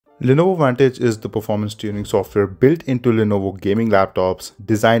Lenovo Vantage is the performance tuning software built into Lenovo gaming laptops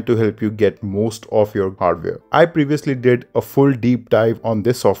designed to help you get most of your hardware. I previously did a full deep dive on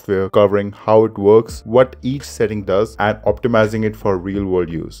this software covering how it works, what each setting does, and optimizing it for real-world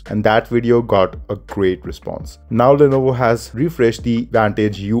use. And that video got a great response. Now Lenovo has refreshed the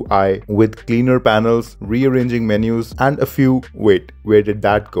Vantage UI with cleaner panels, rearranging menus, and a few, wait, where did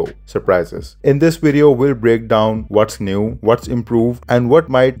that go? Surprises. In this video, we'll break down what's new, what's improved, and what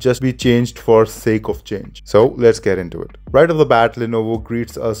might just be changed for sake of change. So let's get into it. Right off the bat, Lenovo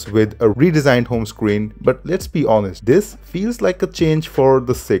greets us with a redesigned home screen, but let's be honest, this feels like a change for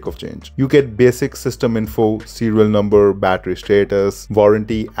the sake of change. You get basic system info, serial number, battery status,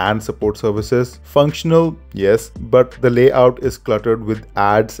 warranty, and support services. Functional, yes, but the layout is cluttered with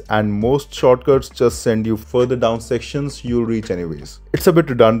ads and most shortcuts just send you further down sections you'll reach anyways. It's a bit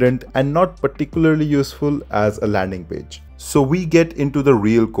redundant and not particularly useful as a landing page. So we get into the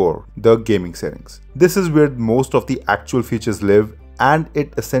real core, the gaming settings. This is where most of the actual features live, and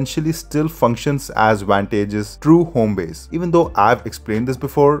it essentially still functions as Vantage's true home base. Even though I've explained this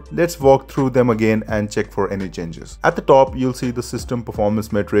before, let's walk through them again and check for any changes. At the top, you'll see the system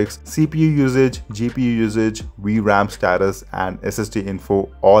performance metrics, CPU usage, GPU usage, VRAM status, and SSD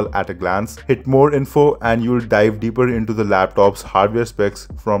info all at a glance. Hit more info and you'll dive deeper into the laptop's hardware specs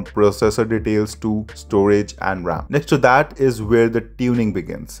from processor details to storage and RAM. Next to that is where the tuning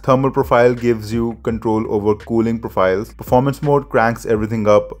begins. Thermal profile gives you control over cooling profiles. Performance mode cranks everything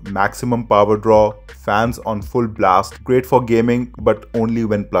up, maximum power draw, fans on full blast, great for gaming but only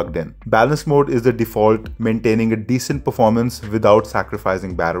when plugged in. Balance mode is the default, maintaining a decent performance without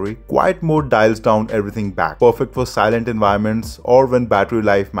sacrificing battery. Quiet mode dials down everything back, perfect for silent environments or when battery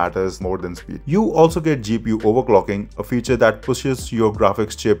life matters more than speed. You also get GPU overclocking, a feature that pushes your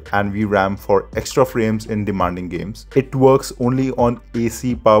graphics chip and VRAM for extra frames in demanding games. It works only on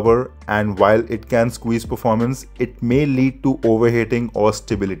AC power, and while it can squeeze performance, it may lead to overheating or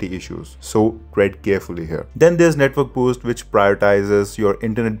stability issues, so tread carefully here. Then there's network boost, which prioritizes your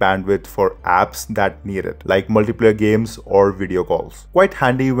internet bandwidth for apps that need it, like multiplayer games or video calls. Quite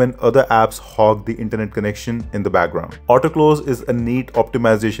handy when other apps hog the internet connection in the background. Auto close is a neat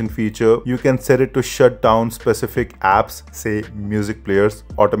optimization feature. You can set it to shut down specific apps, say music players,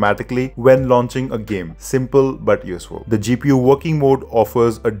 automatically when launching a game. Simple but useful. The GPU working mode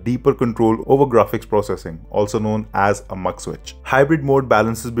offers a deeper control over graphics processing, also known as a mux switch. Hybrid mode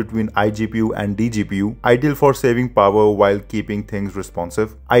balances between iGPU and dGPU, ideal for saving power while keeping things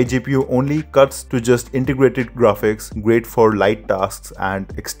responsive. iGPU only cuts to just integrated graphics, great for light tasks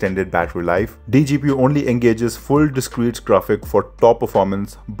and extended battery life. dGPU only engages full discrete graphic for top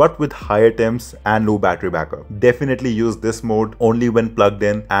performance, but with higher temps and low battery backup. Definitely use this mode only when plugged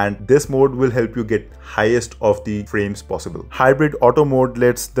in, and this mode will help you get highest of the frames possible. Hybrid auto mode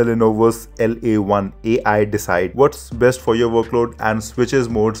lets the Lenovo's LA1 AI decide what's best for your workload and switches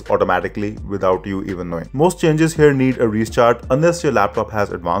modes automatically without you even knowing. Most changes here need a restart unless your laptop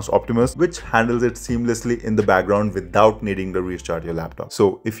has advanced Optimus, which handles it seamlessly in the background without needing to restart your laptop.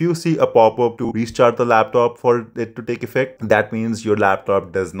 So if you see a pop-up to restart the laptop for it to take effect, that means your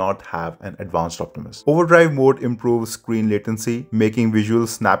laptop does not have an advanced Optimus. Overdrive mode improves screen latency, making visuals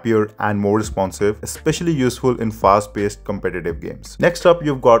snappier and more responsive, especially useful in fast-paced competitive games. Next up,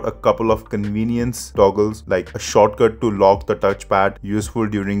 you've got a couple of convenience toggles like a shortcut to lock the touchpad, useful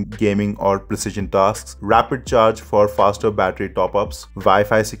during gaming or precision tasks, rapid charge for faster battery top-ups,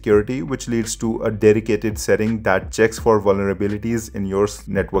 Wi-Fi security, which leads to a dedicated setting that checks for vulnerabilities in your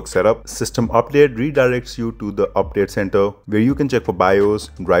network setup. System update redirects you to the update center where you can check for BIOS,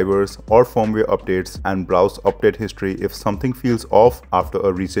 drivers, or firmware updates and browse update history if something feels off after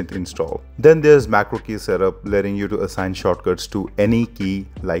a recent install. Then there's macro key setup, letting you to assign shortcuts to any key,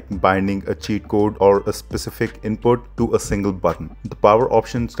 like binding a cheat code or a specific input to a single button. The power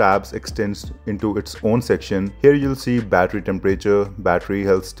options tabs extends into its own section. Here you'll see battery temperature, battery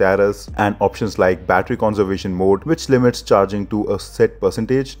health status, and options like battery conservation mode, which limits charging to a set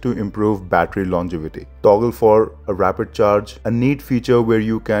percentage to improve battery longevity. Toggle for a rapid charge, a neat feature where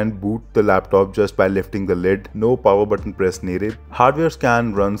you can boot the laptop just by lifting the lid, no power button press needed. Hardware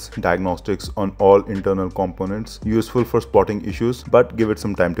scan runs diagnostics on all internal components, useful for spotting issues, but give it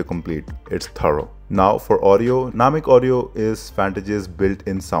some time to complete. It's thorough. Now for audio, Namek Audio is Vantage's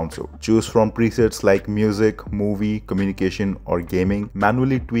built-in sound suite. Choose from presets like music, movie, communication, or gaming.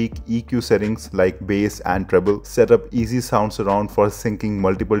 Manually tweak EQ settings like bass and treble. Set up easy sound surround for syncing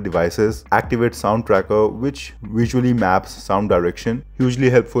multiple devices. Activate sound tracker, which visually maps sound direction. Hugely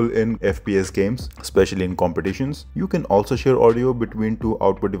helpful in FPS games, especially in competitions. You can also share audio between two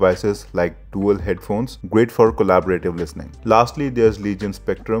output devices like dual headphones. Great for collaborative listening. Lastly, there's Legion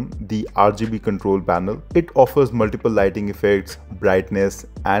Spectrum, the RGB control panel. It offers multiple lighting effects, brightness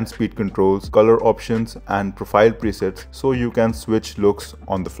and speed controls, color options and profile presets, so you can switch looks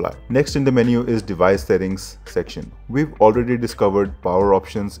on the fly. Next in the menu is device settings section. We've already discovered power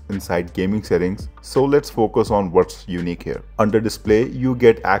options inside gaming settings, so let's focus on what's unique here. Under display, you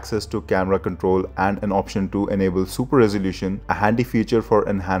get access to camera control and an option to enable super resolution, a handy feature for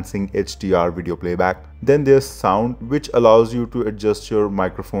enhancing HDR video playback. Then there's sound, which allows you to adjust your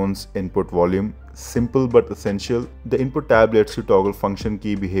microphone's input volume. Simple but essential. The input tab lets you toggle function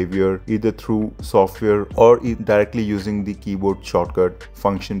key behavior either through software or directly using the keyboard shortcut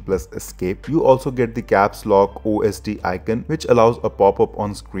function plus escape. You also get the caps lock OSD icon, which allows a pop-up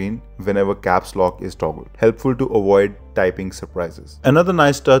on screen whenever caps lock is toggled. Helpful to avoid typing surprises. Another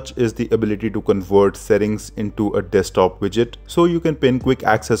nice touch is the ability to convert settings into a desktop widget, so you can pin quick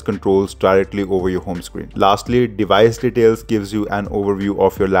access controls directly over your home screen. Lastly, device details gives you an overview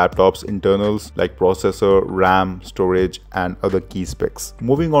of your laptop's internals like processor, RAM, storage, and other key specs.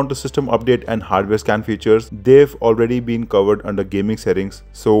 Moving on to system update and hardware scan features, they've already been covered under gaming settings,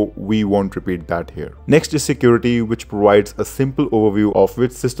 so we won't repeat that here. Next is security, which provides a simple overview of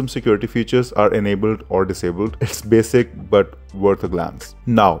which system security features are enabled or disabled. It's basic but worth a glance.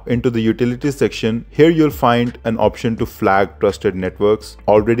 Now into the utilities section. Here you'll find an option to flag trusted networks,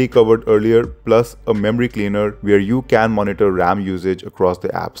 already covered earlier, plus a memory cleaner where you can monitor RAM usage across the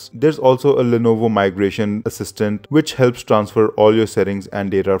apps. There's also a Lenovo migration assistant, which helps transfer all your settings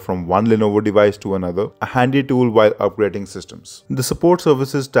and data from one Lenovo device to another, a handy tool while upgrading systems. The support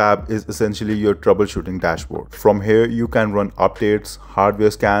services tab is essentially your troubleshooting dashboard. From here you can run updates,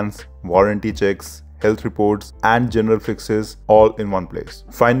 hardware scans, warranty checks, health reports, and general fixes all in one place.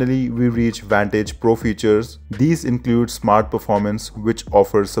 Finally, we reach Vantage Pro features. These include Smart Performance, which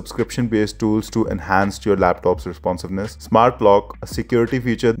offers subscription-based tools to enhance your laptop's responsiveness, Smart Lock, a security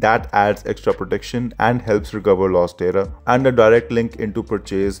feature that adds extra protection and helps recover lost data, and a direct link into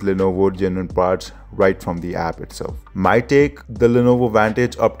purchase Lenovo genuine parts right from the app itself. My take, the Lenovo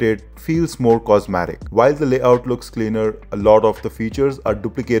Vantage update feels more cosmetic. While the layout looks cleaner, a lot of the features are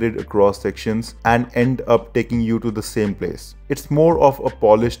duplicated across sections and end up taking you to the same place. It's more of a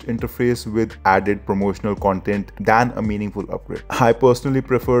polished interface with added promotional content than a meaningful upgrade. I personally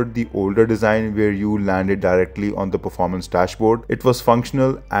preferred the older design where you landed directly on the performance dashboard. It was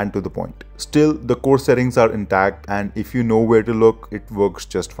functional and to the point. Still, the core settings are intact, and if you know where to look, it works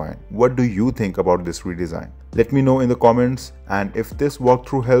just fine. What do you think about this redesign? Let me know in the comments, and if this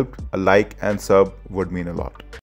walkthrough helped, a like and sub would mean a lot.